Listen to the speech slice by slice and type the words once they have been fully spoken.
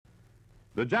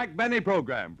The Jack Benny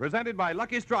Program, presented by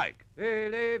Lucky Strike.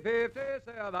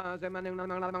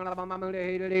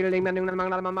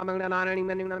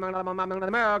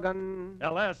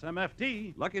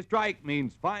 LSMFT. Lucky Strike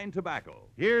means fine tobacco.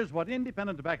 Here's what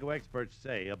independent tobacco experts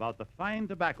say about the fine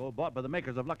tobacco bought by the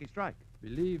makers of Lucky Strike.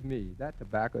 Believe me, that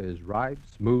tobacco is ripe,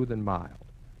 smooth, and mild.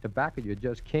 Tobacco you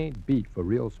just can't beat for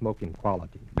real smoking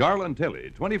quality. Garland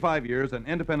Tilley, 25 years an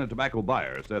independent tobacco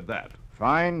buyer, said that.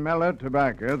 Fine, mellow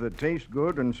tobacco that tastes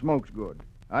good and smokes good.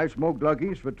 I've smoked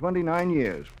Lucky's for 29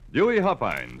 years. Dewey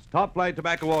Huffines, top-flight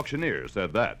tobacco auctioneer,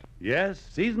 said that. Yes,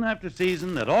 season after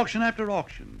season, at auction after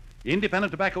auction, independent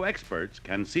tobacco experts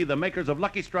can see the makers of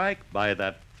Lucky Strike buy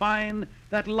that fine,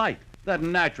 that light, that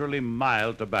naturally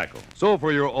mild tobacco. So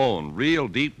for your own real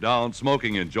deep-down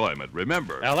smoking enjoyment,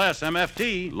 remember,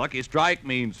 LSMFT. Lucky Strike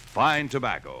means fine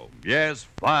tobacco. Yes,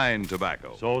 fine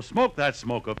tobacco. So smoke that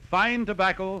smoke of fine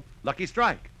tobacco, Lucky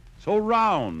Strike. So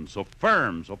round, so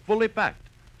firm, so fully packed,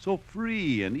 so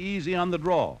free and easy on the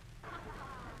draw.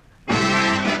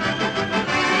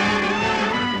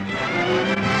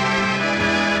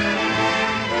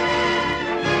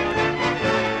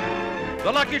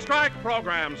 The Lucky Strike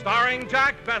program, starring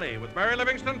Jack Benny, with Mary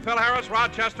Livingston, Phil Harris,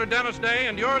 Rochester, Dennis Day,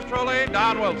 and yours truly,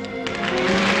 Don Wilson.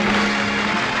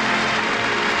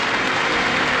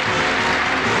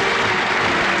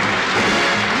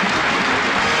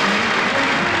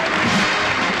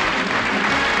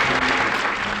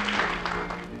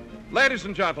 Ladies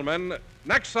and gentlemen,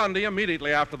 next Sunday,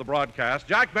 immediately after the broadcast,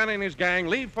 Jack Benny and his gang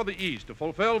leave for the East to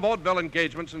fulfill vaudeville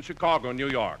engagements in Chicago and New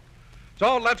York.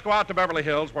 So let's go out to Beverly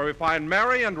Hills, where we find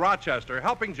Mary and Rochester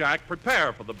helping Jack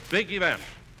prepare for the big event.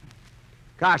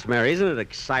 Gosh, Mary, isn't it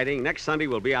exciting? Next Sunday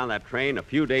we'll be on that train. A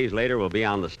few days later we'll be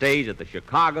on the stage at the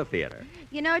Chicago Theater.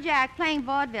 You know, Jack, playing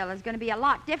vaudeville is going to be a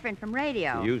lot different from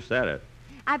radio. You said it.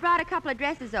 I brought a couple of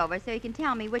dresses over so you can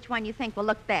tell me which one you think will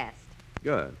look best.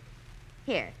 Good.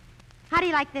 Here. How do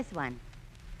you like this one?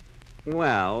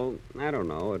 Well, I don't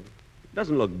know. It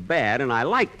doesn't look bad, and I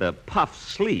like the puff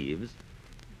sleeves,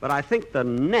 but I think the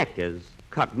neck is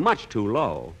cut much too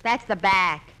low. That's the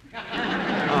back.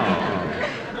 Oh.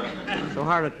 So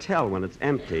hard to tell when it's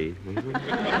empty.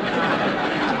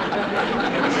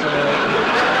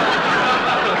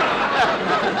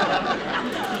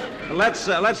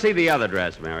 Let's see the other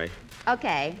dress, Mary.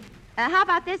 Okay. How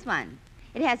about this one?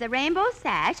 It has a rainbow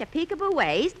sash, a peekaboo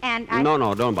waist, and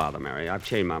No, don't bother, Mary. I've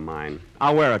changed my mind.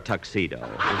 I'll wear a tuxedo.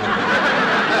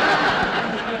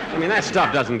 I mean, that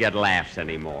stuff doesn't get laughs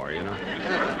anymore, you know.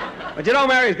 But you know,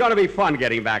 Mary, it's going to be fun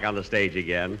getting back on the stage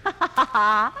again.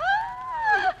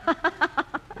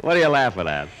 What are you laughing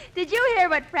at? Did you hear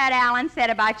what Fred Allen said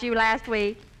about you last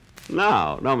week?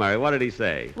 No, Mary. What did he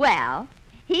say? Well,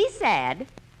 he said...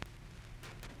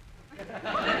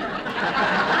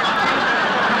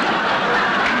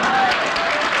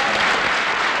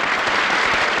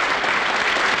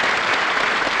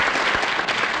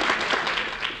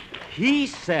 He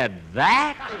said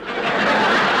that?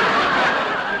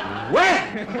 Well...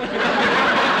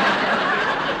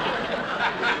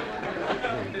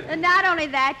 And not only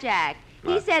that, Jack.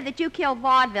 He said that you killed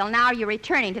vaudeville. Now you're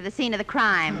returning to the scene of the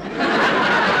crime.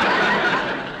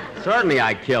 Certainly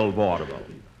I killed vaudeville.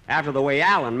 After the way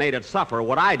Allen made it suffer,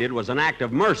 what I did was an act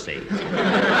of mercy.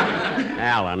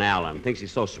 Allen thinks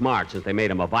he's so smart since they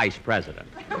made him a vice president.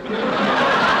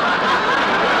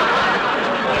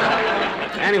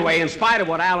 Anyway, in spite of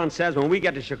what Allen says, when we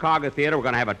get to Chicago Theater, we're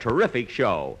going to have a terrific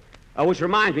show. Which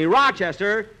reminds me,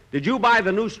 Rochester, did you buy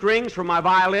the new strings for my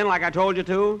violin like I told you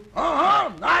to? Uh-huh.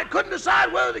 I couldn't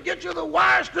decide whether to get you the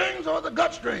wire strings or the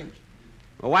gut strings.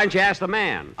 Well, why didn't you ask the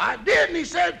man? I did, and he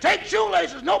said, take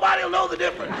shoelaces. Nobody will know the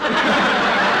difference.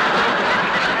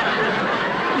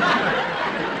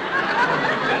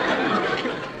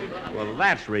 Well,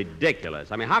 that's ridiculous.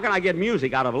 I mean, how can I get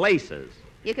music out of laces?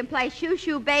 You can play Shoo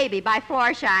Shoo Baby by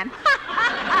Florsheim.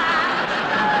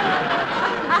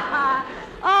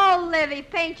 Oh, Livy,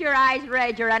 paint your eyes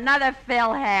red. You're another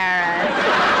Phil Harris.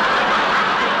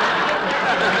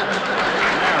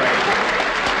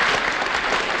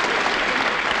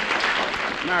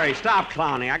 Mary, stop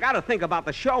clowning. I got to think about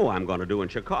the show I'm going to do in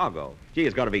Chicago. Gee,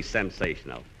 it's going to be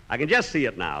sensational. I can just see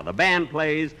it now. The band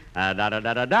plays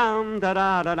da-da-da-da-dum,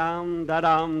 da-da-da-dum,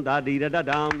 da-dum,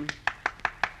 da-dee-da-da-dum.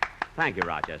 Thank you,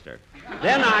 Rochester.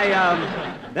 Then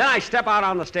I step out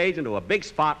on the stage into a big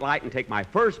spotlight and take my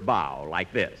first bow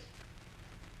like this.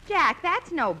 Jack,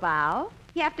 that's no bow.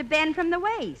 You have to bend from the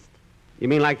waist. You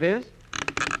mean like this?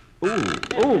 Ooh,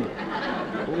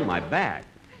 my back.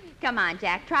 Come on,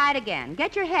 Jack, try it again.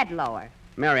 Get your head lower.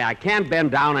 Mary, I can't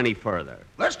bend down any further.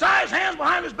 Let's tie his hands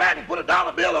behind his back and put a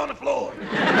dollar bill on the floor.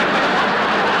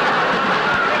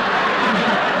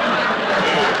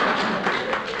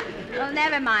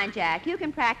 Never mind, Jack. You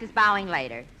can practice bowing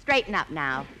later. Straighten up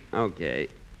now. Okay.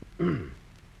 Ooh,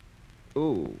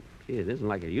 gee, it isn't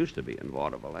like it used to be in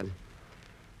vaudeville.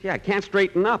 I can't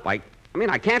straighten up. I mean,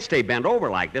 I can't stay bent over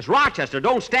like this. Rochester,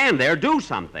 don't stand there. Do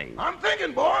something. I'm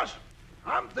thinking, boss.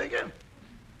 I'm thinking.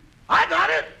 I got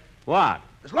it. What?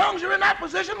 As long as you're in that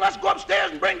position, let's go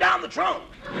upstairs and bring down the trunk.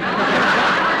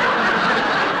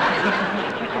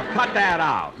 Cut that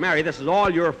out. Mary, this is all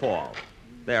your fault.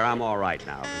 There, I'm all right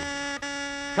now.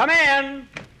 Come in.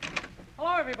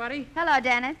 Hello, everybody. Hello,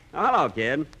 Dennis. Oh, hello,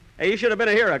 kid. Hey, you should have been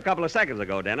here a couple of seconds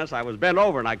ago, Dennis. I was bent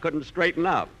over and I couldn't straighten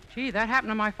up. Gee, that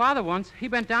happened to my father once. He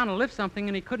bent down to lift something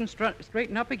and he couldn't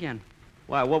straighten up again.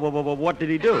 Why, what did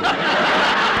he do?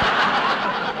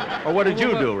 Or what did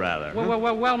you do, rather?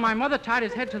 Well, my mother tied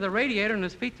his head to the radiator and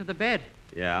his feet to the bed.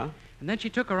 Yeah? And then she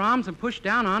took her arms and pushed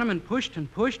down on him and pushed,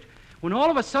 when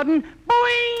all of a sudden,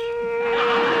 boing!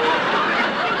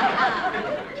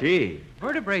 Gee.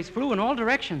 Vertebrae flew in all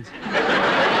directions.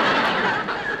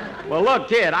 Well, look,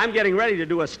 kid, I'm getting ready to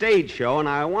do a stage show, and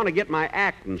I want to get my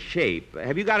act in shape.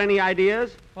 Have you got any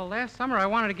ideas? Well, last summer I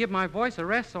wanted to give my voice a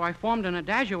rest, so I formed an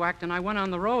adagio act and I went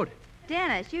on the road.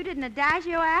 Dennis, you did an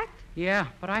adagio act? Yeah,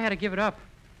 but I had to give it up.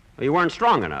 Well, you weren't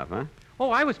strong enough, huh?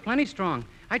 Oh, I was plenty strong.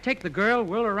 I'd take the girl,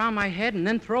 whirl her around my head, and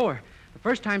then throw her. The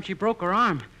first time she broke her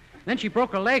arm. Then she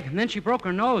broke her leg, and then she broke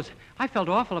her nose. I felt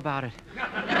awful about it.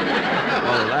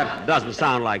 Well, that doesn't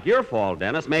sound like your fault,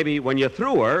 Dennis. Maybe when you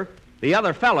threw her, the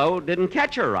other fellow didn't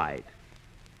catch her right.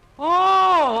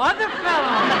 Oh, other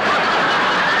fellow.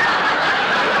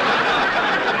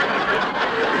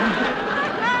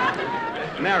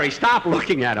 Mary, stop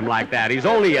looking at him like that. He's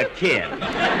only a kid.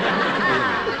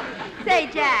 Say,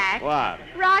 Jack. What?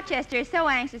 Rochester is so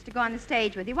anxious to go on the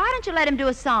stage with you. Why don't you let him do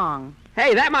a song?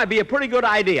 Hey, that might be a pretty good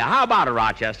idea. How about it,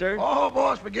 Rochester? Oh,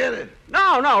 boss, forget it.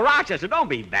 No, Rochester, don't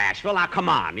be bashful. Now, come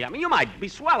on. I mean, you might be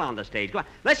swell on the stage. Come on.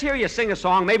 Let's hear you sing a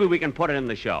song. Maybe we can put it in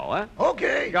the show, huh?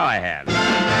 Okay. Go ahead.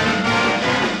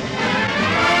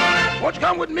 Won't you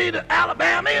come with me to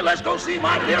Alabama? Let's go see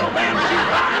my dear old man. She's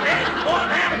flying eggs and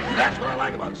boiled ham. That's what I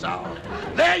like about South.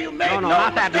 There you make No,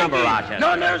 not that number, Rochester.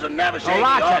 No, there's a never shake.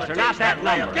 Rochester, not that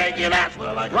number. Cakey, that's what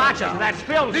I like Rochester, that's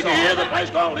Phil's Did song. you hear the place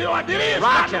called Leo? I did it.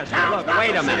 Rochester, look,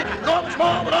 wait a minute. Go up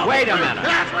small, but Wait a minute.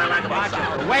 That's what I like about Rochester,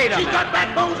 South. wait a She's minute. got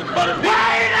backbones and butter.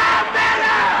 Wait a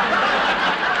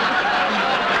minute!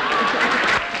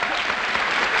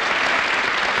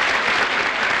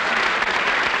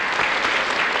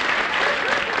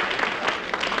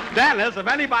 Dennis, if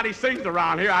anybody sings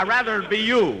around here, I'd rather it be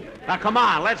you. Now, come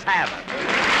on, let's have it.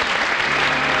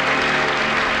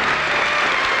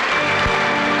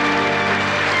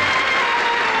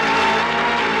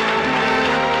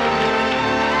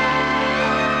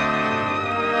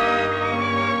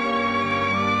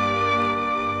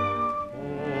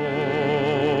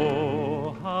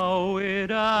 Oh, how we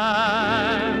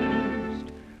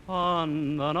danced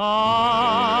on the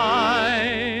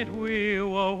night we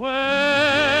were wed.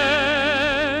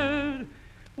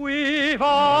 We vowed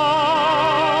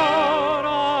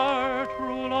our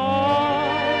true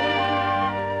love.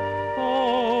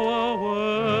 Oh, a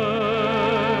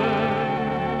word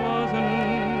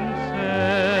wasn't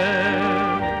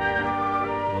said.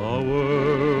 The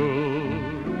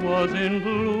world was in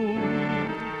bloom.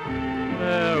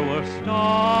 There were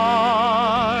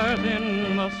stars in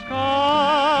the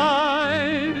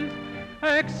skies,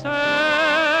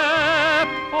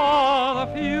 except for the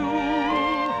few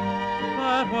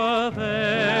that were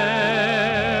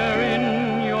there in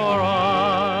your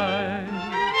eyes.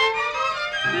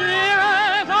 Dear,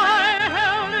 as I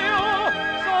held you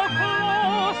so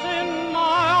close in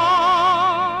my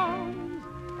arms,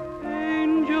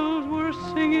 angels were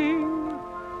singing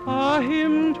a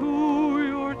hymn to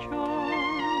your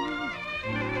charms.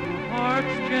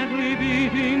 Hearts gently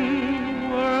beating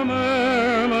were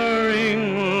murmuring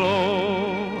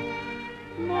low,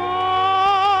 my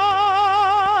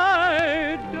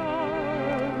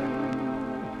darling,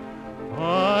 I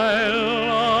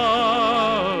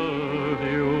love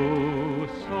you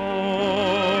so.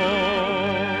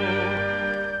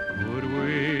 Could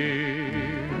we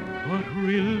but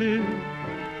relive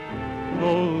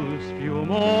those few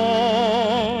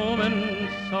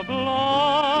moments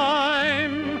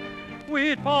sublime,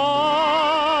 we'd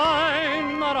find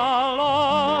that our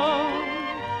love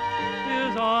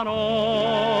is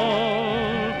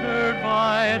unaltered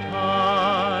by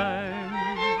time.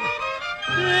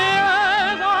 Dear,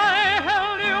 as I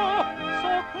held you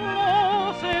so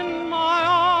close in my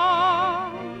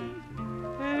arms,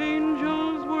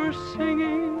 angels were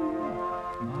singing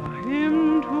a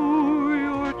hymn to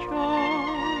your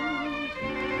charms.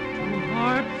 Two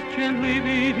hearts gently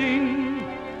beating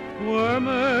were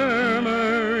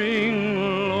murmuring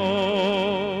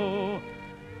low.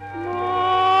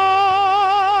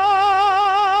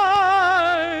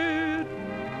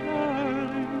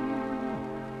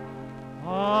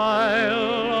 My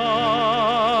darling, I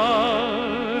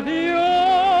love you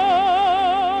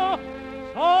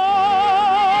so.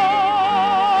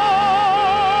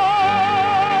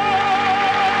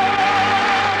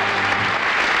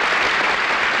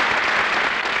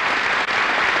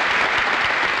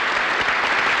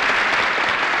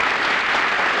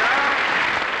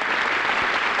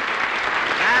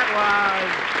 That was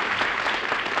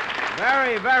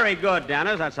very, very good,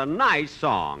 Dennis. That's a nice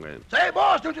song. Say,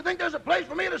 boss, don't you think there's a place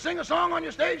for me to sing a song on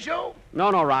your stage show?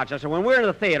 No, Rochester. When we're in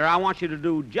the theater, I want you to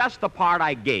do just the part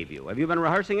I gave you. Have you been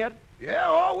rehearsing it? Yeah,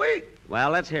 all week. Well,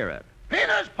 let's hear it.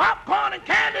 Peanuts, popcorn, and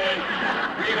candy.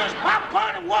 Peanuts,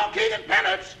 popcorn, and Waukegan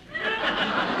peanuts.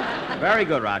 Very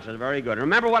good, Rochester. Very good.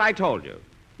 Remember what I told you.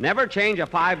 Never change a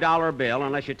 $5 bill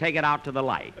unless you take it out to the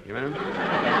light. You know?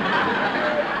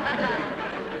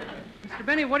 Mr.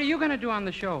 Benny, what are you going to do on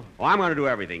the show? Oh, I'm going to do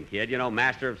everything, kid. You know,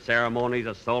 master of ceremonies,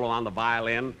 a solo on the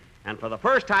violin. And for the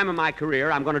first time in my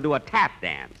career, I'm going to do a tap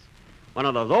dance. One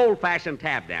of those old-fashioned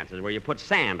tap dances where you put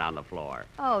sand on the floor.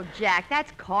 Oh, Jack,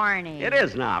 that's corny. It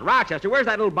is not. Rochester, where's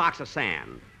that little box of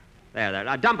sand? There.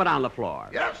 Now dump it on the floor.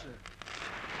 Yes, sir.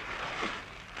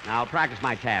 Now I'll practice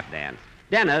my tap dance.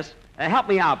 Dennis, help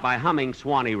me out by humming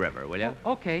Swanee River, will you?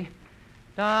 Okay.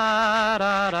 Da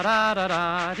da da da da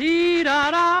da dee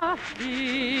da da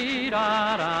dee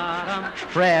da da da.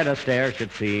 Fred Astaire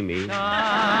should see me.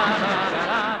 Da da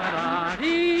da da da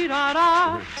dee da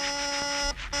da.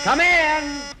 Come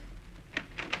in.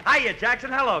 Hiya,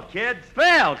 Jackson. Hello, kids.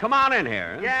 Phil, come on in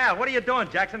here. Yeah, what are you doing,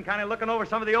 Jackson? Kind of looking over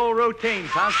some of the old routines,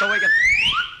 huh? So we can...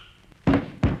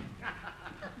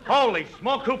 Holy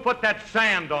smoke, who put that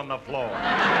sand on the floor?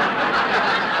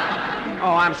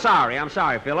 Oh, I'm sorry,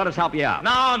 Phil. Let us help you up.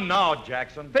 No,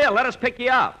 Jackson. Phil, let us pick you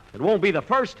up. It won't be the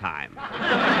first time.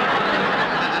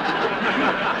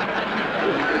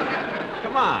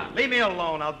 Come on. Leave me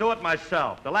alone. I'll do it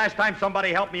myself. The last time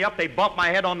somebody helped me up, they bumped my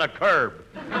head on the curb.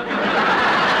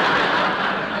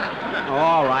 Oh,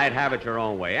 all right, have it your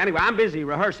own way. Anyway, I'm busy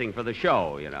rehearsing for the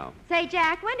show, you know. Say,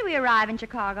 Jack, when do we arrive in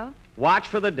Chicago? Watch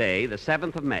for the day, the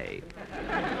 7th of May.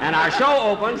 And our show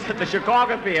opens at the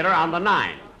Chicago Theater on the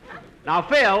 9th. Now,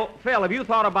 Phil, have you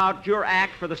thought about your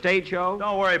act for the stage show?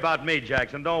 Don't worry about me,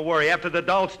 Jackson. Don't worry. After the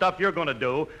dull stuff you're going to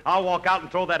do, I'll walk out and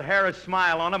throw that Harris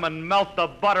smile on them and melt the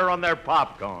butter on their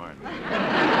popcorn.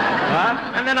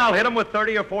 Huh? And then I'll hit them with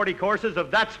 30 or 40 courses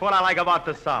of That's What I Like About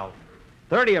the South.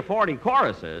 30 or 40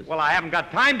 choruses? Well, I haven't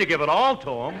got time to give it all to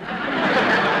them.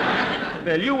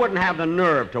 Phil, you wouldn't have the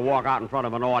nerve to walk out in front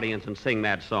of an audience and sing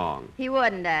that song. He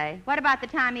wouldn't, eh? What about the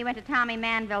time he went to Tommy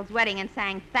Manville's wedding and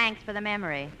sang Thanks for the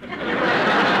Memory?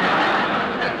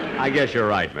 I guess you're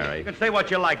right, Mary. You can say what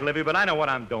you like, Livy, but I know what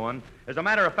I'm doing. As a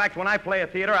matter of fact, when I play a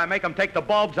theater, I make them take the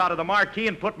bulbs out of the marquee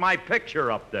and put my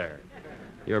picture up there.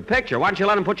 Your picture? Why don't you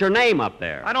let them put your name up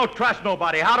there? I don't trust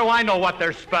nobody. How do I know what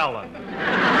they're spelling?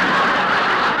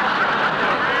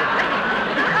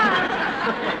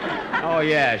 Oh,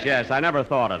 yes. I never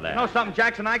thought of that. You know something,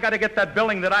 Jackson? I got to get that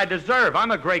billing that I deserve.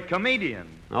 I'm a great comedian.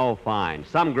 Oh, fine.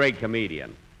 Some great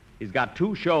comedian. He's got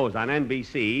 2 shows on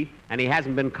NBC, and he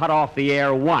hasn't been cut off the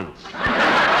air once.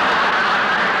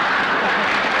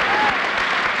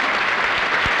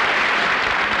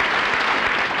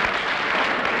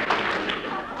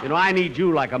 You know, I need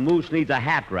you like a moose needs a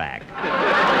hat rack.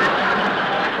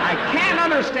 I can't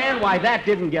understand why that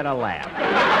didn't get a laugh.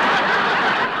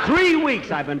 3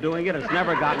 weeks I've been doing it. It's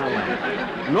never gotten a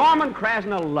laugh. Norman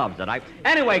Krasner loves it.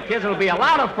 Anyway, kids, it'll be a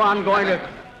lot of fun going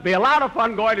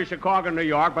to Chicago, New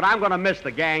York, but I'm going to miss the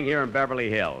gang here in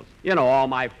Beverly Hills. You know, all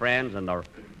my friends and the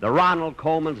Ronald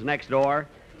Colmans next door.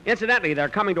 Incidentally, they're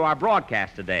coming to our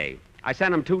broadcast today. I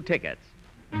sent them 2 tickets.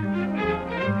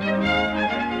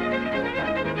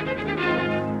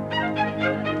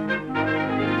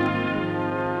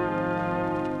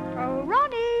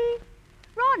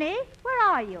 Ronnie, where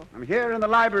are you? I'm here in the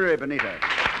library, Benita.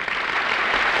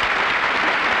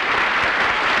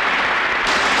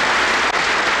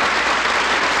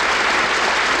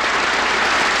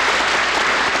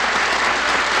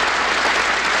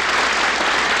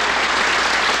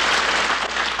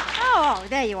 Oh,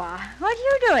 there you are. What are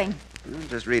you doing?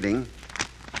 Just reading.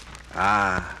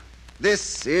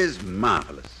 This is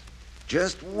marvelous.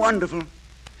 Just wonderful.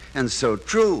 And so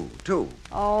true, too.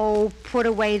 Oh, put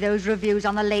away those reviews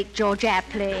on the late George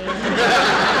Apley.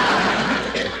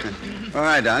 All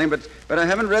right, darling, but I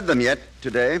haven't read them yet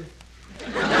today.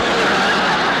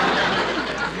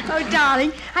 Oh,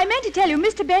 darling, I meant to tell you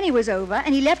Mr. Benny was over,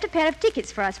 and he left a pair of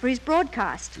tickets for us for his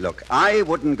broadcast. Look, I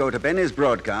wouldn't go to Benny's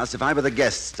broadcast if I were the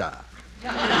guest star.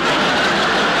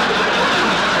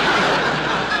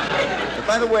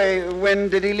 By the way, when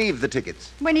did he leave the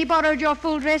tickets? When he borrowed your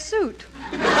full-dress suit.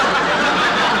 My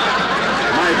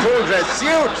full-dress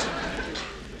suit?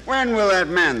 When will that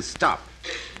man stop?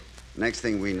 Next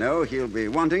thing we know, he'll be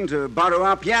wanting to borrow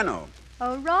our piano.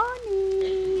 Oh,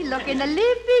 Ronnie, look in the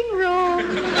living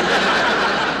room.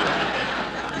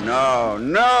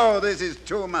 No, this is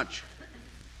too much.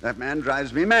 That man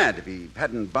drives me mad. If he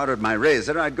hadn't borrowed my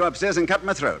razor, I'd go upstairs and cut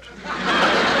my throat.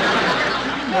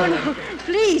 No,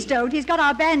 please don't. He's got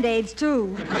our Band-Aids,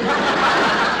 too.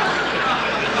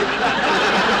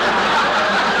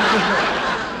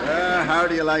 How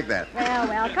do you like that?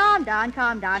 Well, calm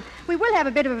down. We will have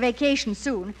a bit of a vacation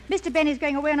soon. Mr. Benny's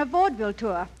going away on a vaudeville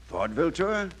tour. Vaudeville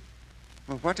tour?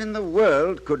 Well, what in the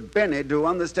world could Benny do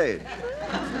on the stage?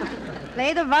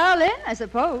 Play the violin, I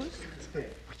suppose.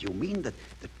 You mean that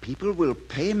people will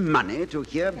pay money to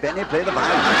hear Benny play the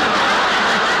violin?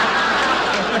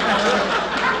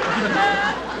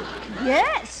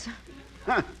 Yes.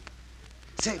 Huh.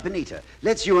 Say, Benita,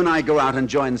 let's you and I go out and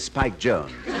join Spike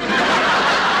Jones.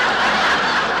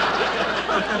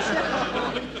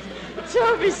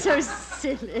 Don't be so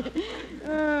silly.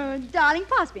 Darling,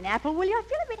 pass me an apple, will you? I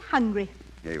feel a bit hungry.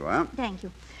 Here you are. Thank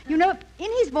you. You know,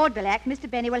 in his vaudeville act, Mr.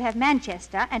 Benny will have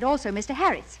Manchester and also Mr.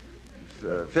 Harris.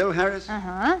 Phil Harris?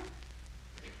 Uh-huh.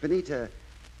 Benita,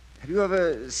 have you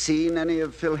ever seen any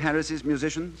of Phil Harris's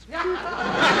musicians?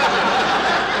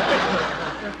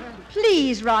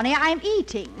 Please, Ronnie, I'm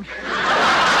eating.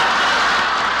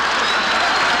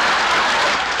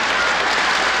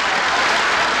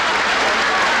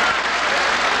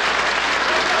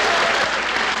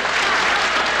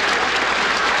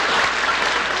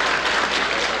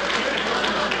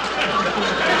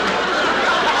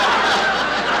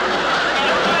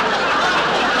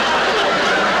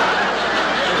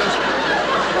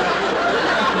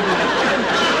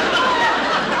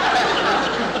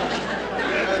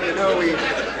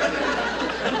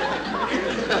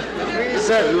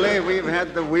 Certainly, we've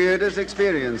had the weirdest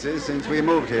experiences since we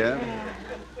moved here.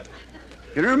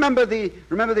 You remember the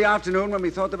afternoon when we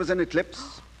thought there was an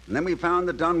eclipse? And then we found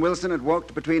that Don Wilson had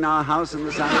walked between our house and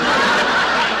the sun?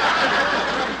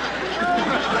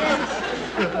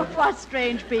 Yes. What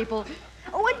strange people.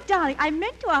 Oh, and darling, I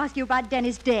meant to ask you about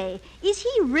Dennis Day. Is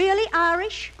he really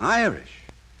Irish? Irish?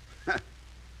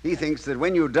 He thinks that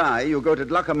when you die, you go to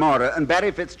Dluckamora and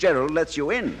Barry Fitzgerald lets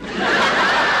you in.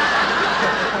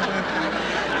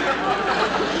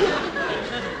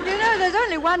 There's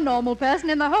only one normal person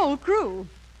in the whole crew.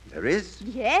 There is?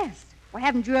 Yes. Well,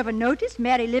 haven't you ever noticed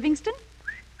Mary Livingston?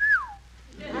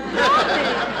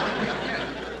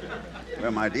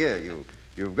 Well, my dear,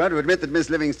 you've got to admit that Miss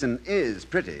Livingston is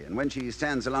pretty, and when she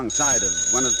stands alongside of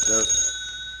one of the...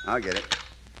 I'll get it.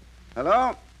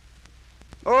 Hello?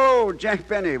 Oh, Jack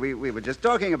Benny, we were just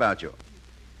talking about you.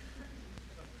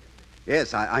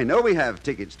 Yes, I know we have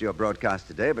tickets to your broadcast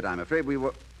today, but I'm afraid we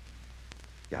were...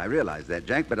 Yeah, I realize that,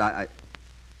 Jack, but I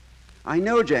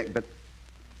know, Jack, but...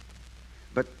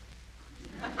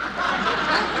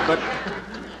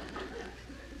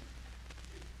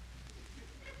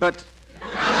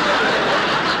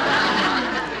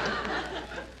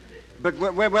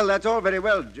 Well, that's all very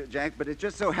well, Jack, but it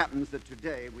just so happens that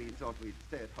today we thought we'd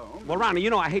stay at home. Well, Ronnie, you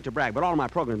know I hate to brag, but all of my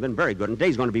programs have been very good, and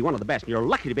today's going to be one of the best. And you're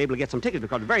lucky to be able to get some tickets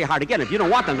because it's very hard to get them. If you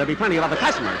don't want them, there'll be plenty of other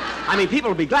customers. I mean,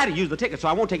 people will be glad to use the tickets, so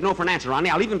I won't take no for an answer,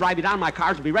 Ronnie. I'll even drive you down my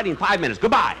cars and be ready in 5 minutes.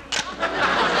 Goodbye.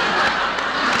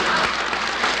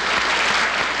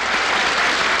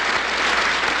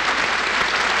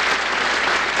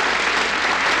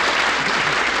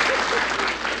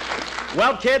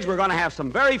 Well, kids, we're going to have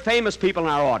some very famous people in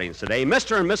our audience today,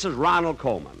 Mr. and Mrs. Ronald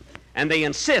Colman. And they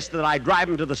insist that I drive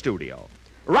them to the studio.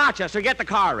 Rochester, get the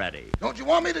car ready. Don't you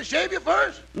want me to shave you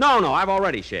first? No, I've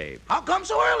already shaved. How come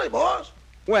so early, boss?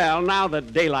 Well, now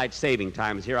that daylight saving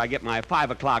time is here, I get my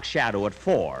 5 o'clock shadow at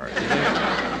 4.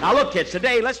 Now, look, kids,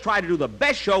 today let's try to do the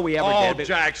best show we ever did. Oh,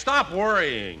 Jack, stop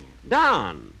worrying.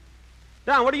 Don,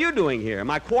 what are you doing here?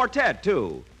 My quartet,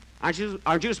 too. Aren't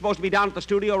you supposed to be down at the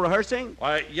studio rehearsing?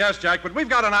 Why, yes, Jack, but we've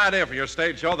got an idea for your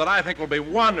stage show that I think will be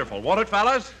wonderful. Won't it,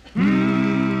 fellas?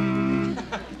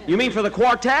 You mean for the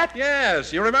quartet?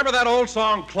 Yes. You remember that old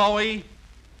song, Chloe?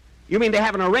 You mean they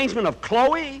have an arrangement of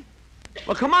Chloe?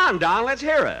 Well, come on, Don, let's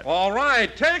hear it. All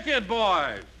right, take it,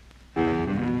 boys.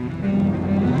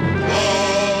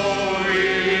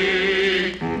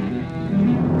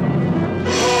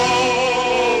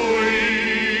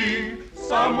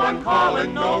 Someone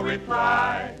calling, no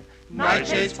reply.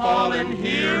 Nightshades fall and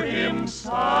hear him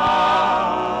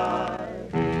sigh.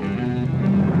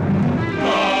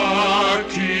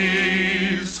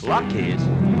 Lucky's. Lucky's?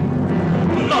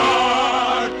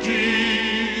 Lucky's.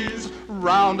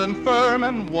 Round and firm,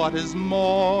 and what is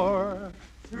more,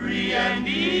 free and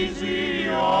easy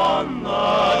on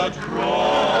the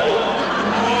draw.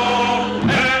 Oh,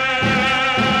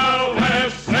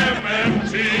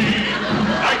 LSMFT,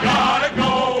 I gotta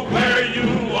go where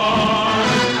you are.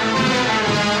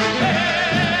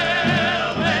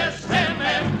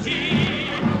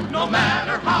 LSMFT, no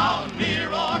matter how near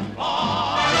or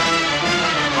far,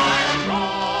 I'm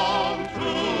roam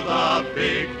through the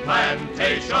big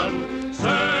plantation,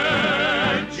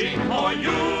 searching for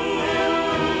you.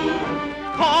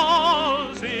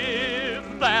 'Cause if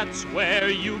that's where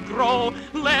you grow,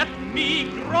 let me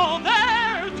grow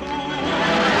there too.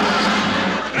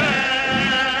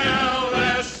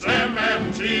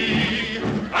 LSMFT,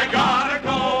 I gotta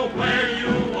go where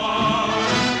you are.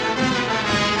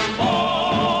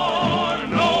 For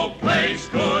no place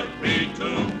could be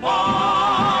too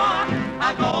far.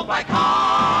 I go by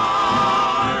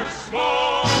car,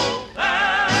 smoke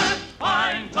and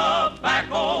find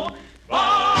tobacco.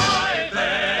 Buy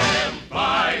them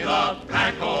by the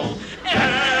packle. LSMFT,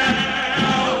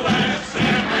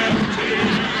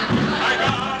 I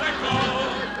gotta go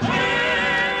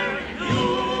where you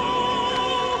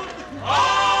are.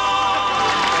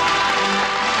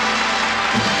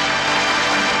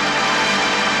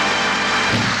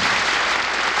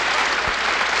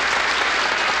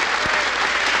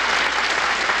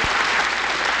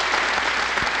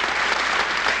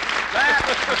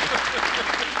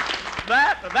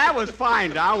 That was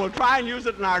fine, Don. We'll try and use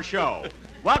it in our show.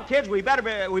 Well, kids, we better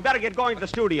get going to the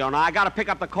studio now. I got to pick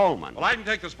up the Colmans. Well, I can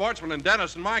take the sportsman and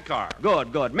Dennis in my car.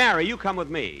 Good, good. Mary, you come with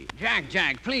me.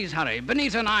 Jack, please hurry.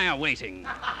 Benita and I are waiting.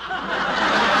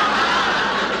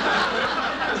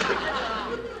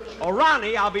 Oh,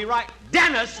 Ronnie, I'll be right.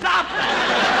 Dennis, stop that!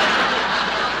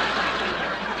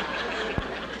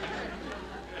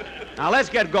 Now, let's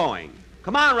get going.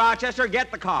 Come on, Rochester,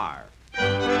 get the car.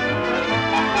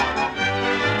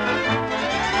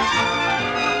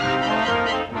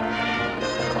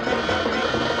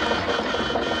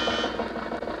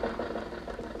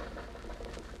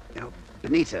 Now,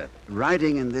 Benita,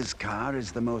 riding in this car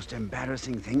is the most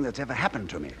embarrassing thing that's ever happened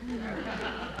to me.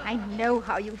 I know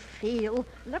how you feel.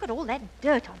 Look at all that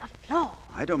dirt on the floor.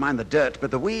 I don't mind the dirt, but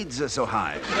the weeds are so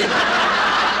high.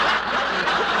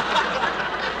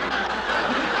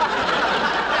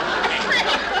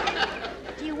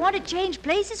 Do you want to change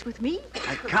places with me?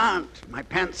 I can't. My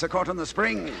pants are caught on the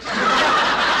springs.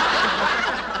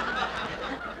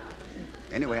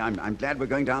 Anyway, I'm glad we're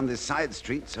going down this side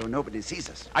street so nobody sees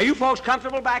us. Are you folks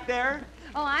comfortable back there?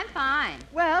 Oh, I'm fine.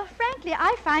 Well, frankly,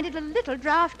 I find it a little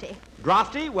drafty.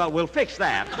 Drafty? Well, we'll fix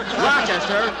that.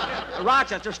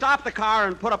 Rochester, stop the car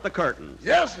and put up the curtains.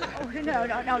 Yes, sir. Oh,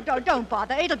 no, don't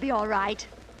bother. It'll be all right.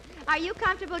 Are you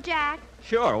comfortable, Jack?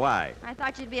 Sure, why? I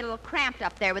thought you'd be a little cramped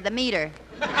up there with the meter.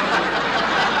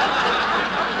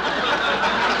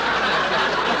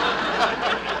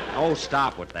 Oh,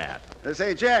 stop with that.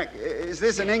 Say, Jack, is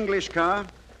this an English car?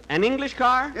 An English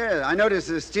car? Yeah, I notice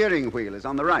the steering wheel is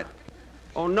on the right.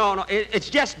 Oh, no, it's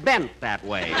just bent that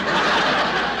way.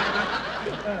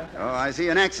 Oh, I see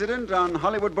an accident on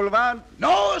Hollywood Boulevard.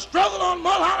 No struggle on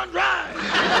Mulholland Drive.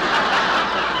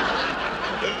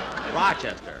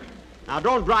 Rochester, now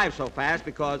don't drive so fast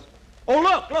because... Oh,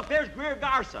 look, there's Greer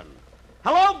Garson.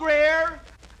 Hello, Greer.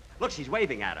 Look, she's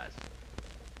waving at us.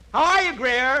 How are you,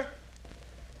 Greer?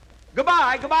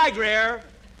 Goodbye, Greer.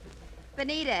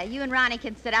 Benita, you and Ronnie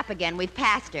can sit up again. We've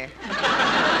passed her.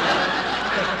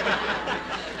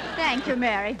 Thank you,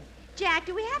 Mary. Jack,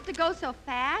 do we have to go so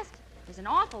fast? There's an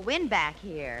awful wind back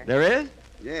here. There is?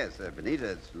 Yes,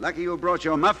 Benita, it's lucky you brought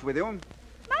your muff with you.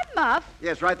 My muff?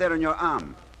 Yes, right there on your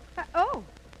arm. Oh,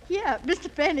 yeah,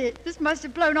 Mr. Penny, this must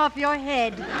have blown off your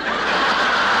head.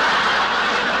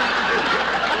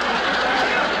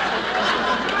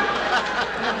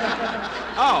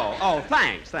 Oh,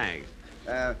 thanks.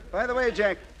 By the way,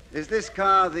 Jack, is this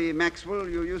car the Maxwell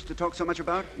you used to talk so much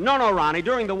about? No, Ronnie.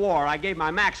 During the war, I gave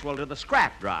my Maxwell to the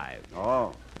scrap drive.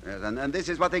 Oh, yes, and this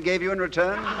is what they gave you in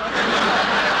return?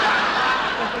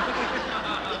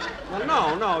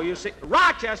 Well, no, you see...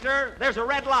 Rochester, there's a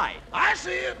red light. I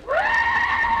see it.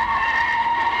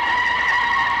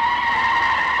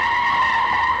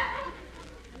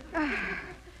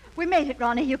 We made it,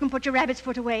 Ronnie. You can put your rabbit's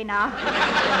foot away now.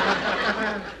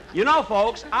 You know,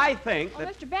 folks, I think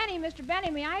that... Mr. Benny,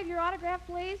 may I have your autograph,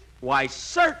 please? Why,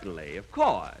 certainly, of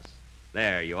course.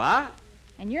 There you are.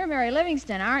 And you're Mary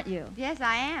Livingston, aren't you? Yes,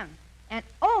 I am. And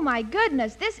oh my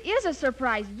goodness, this is a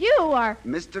surprise. You are...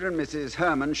 Mr. and Mrs.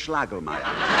 Herman Schlagelmeyer.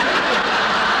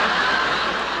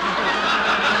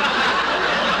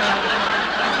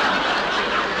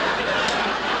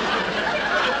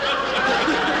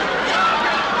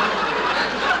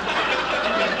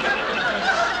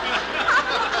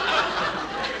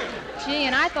 Gee,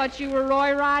 and I thought you were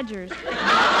Roy Rogers.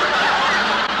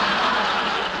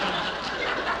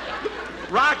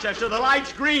 Rochester, the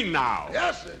light's green now.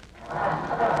 Yes, sir.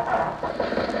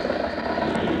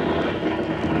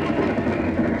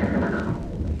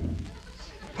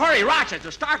 Hurry, Rochester,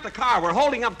 start the car. We're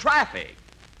holding up traffic.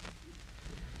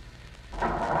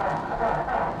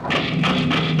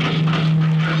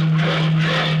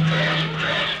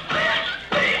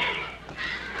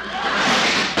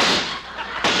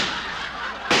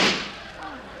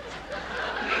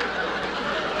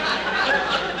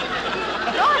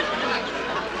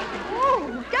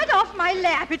 Oh, get off my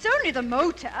lap. It's only the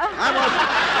motor.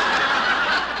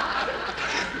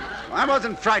 I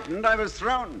wasn't frightened. I was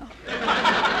thrown.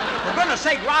 For goodness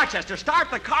sake, Rochester,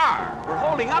 start the car. We're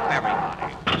holding up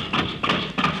everybody.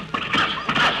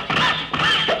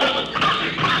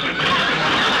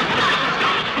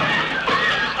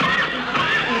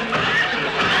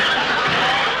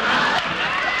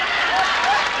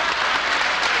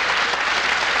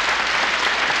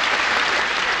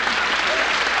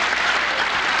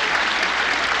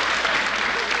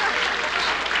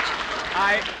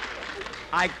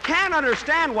 I can't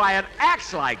understand why it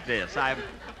acts like this.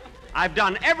 I've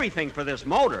done everything for this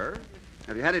motor.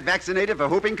 Have you had it vaccinated for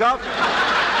whooping cough?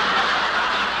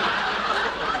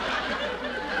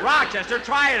 Rochester,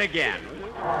 try it again.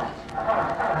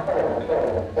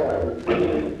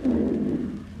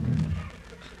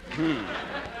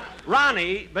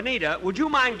 Ronnie, Benita, would you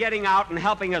mind getting out and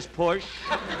helping us push?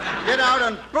 Get out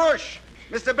and push!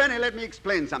 Mr. Benny, let me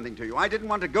explain something to you. I didn't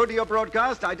want to go to your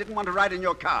broadcast. I didn't want to ride in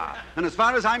your car. And as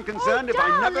far as I'm concerned, if I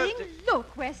never... Darling,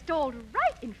 look, we're stalled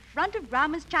right in front of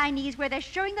Grauman's Chinese where they're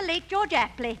showing the late George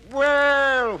Apley.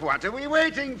 Well, what are we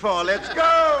waiting for? Let's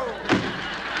go!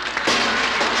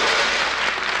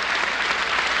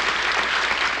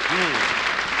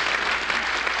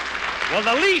 Well,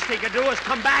 the least he could do is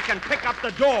come back and pick up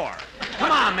the door.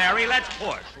 Come on, Mary, let's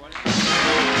push.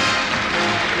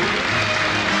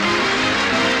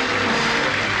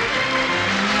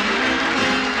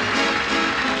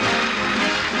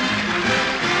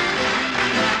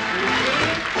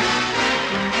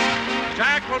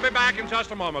 Jack will be back in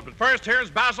just a moment, but first here's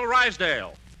Basil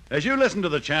Rysdale. As you listen to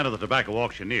the chant of the tobacco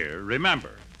auctioneer,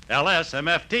 remember,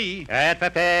 LSMFT. At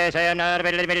 59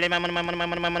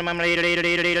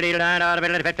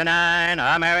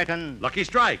 American. Lucky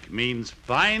Strike means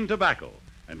fine tobacco.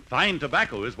 And fine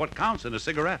tobacco is what counts in a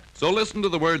cigarette. So listen to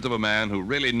the words of a man who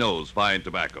really knows fine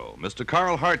tobacco, Mr.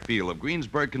 Carl Hartfield of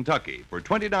Greensburg, Kentucky. For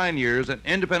 29 years, an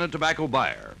independent tobacco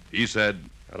buyer. He said,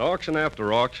 at auction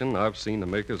after auction, I've seen the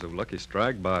makers of Lucky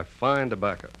Strike buy fine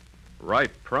tobacco,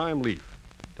 ripe prime leaf,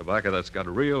 tobacco that's got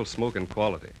real smoking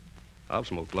quality. I've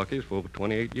smoked Luckies for over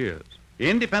 28 years.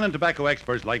 Independent tobacco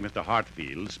experts like Mr.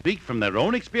 Hartfield speak from their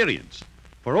own experience.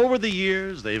 For over the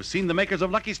years, they've seen the makers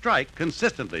of Lucky Strike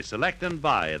consistently select and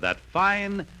buy that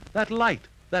fine, that light,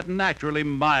 that naturally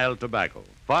mild tobacco.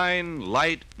 Fine,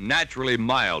 light, naturally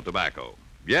mild tobacco.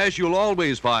 Yes, you'll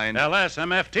always find...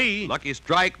 LSMFT. Lucky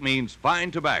Strike means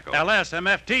fine tobacco.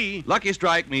 LSMFT. Lucky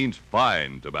Strike means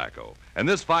fine tobacco. And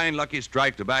this fine Lucky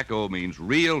Strike tobacco means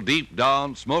real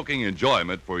deep-down smoking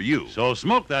enjoyment for you. So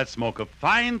smoke that smoke of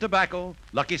fine tobacco,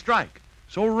 Lucky Strike.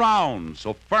 So round,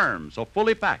 so firm, so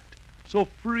fully packed, so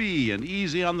free and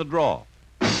easy on the draw.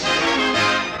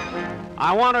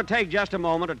 I want to take just a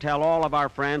moment to tell all of our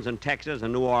friends in Texas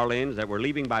and New Orleans that we're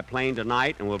leaving by plane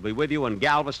tonight, and we'll be with you in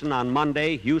Galveston on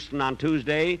Monday, Houston on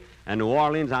Tuesday, and New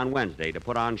Orleans on Wednesday to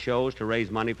put on shows to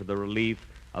raise money for the relief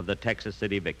of the Texas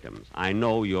City victims. I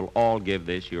know you'll all give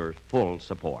this your full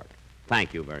support.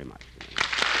 Thank you very much.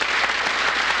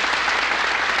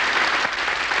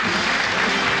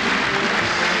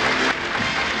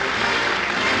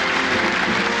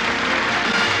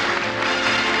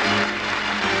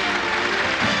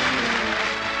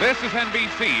 This is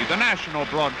NBC, the national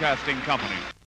broadcasting company.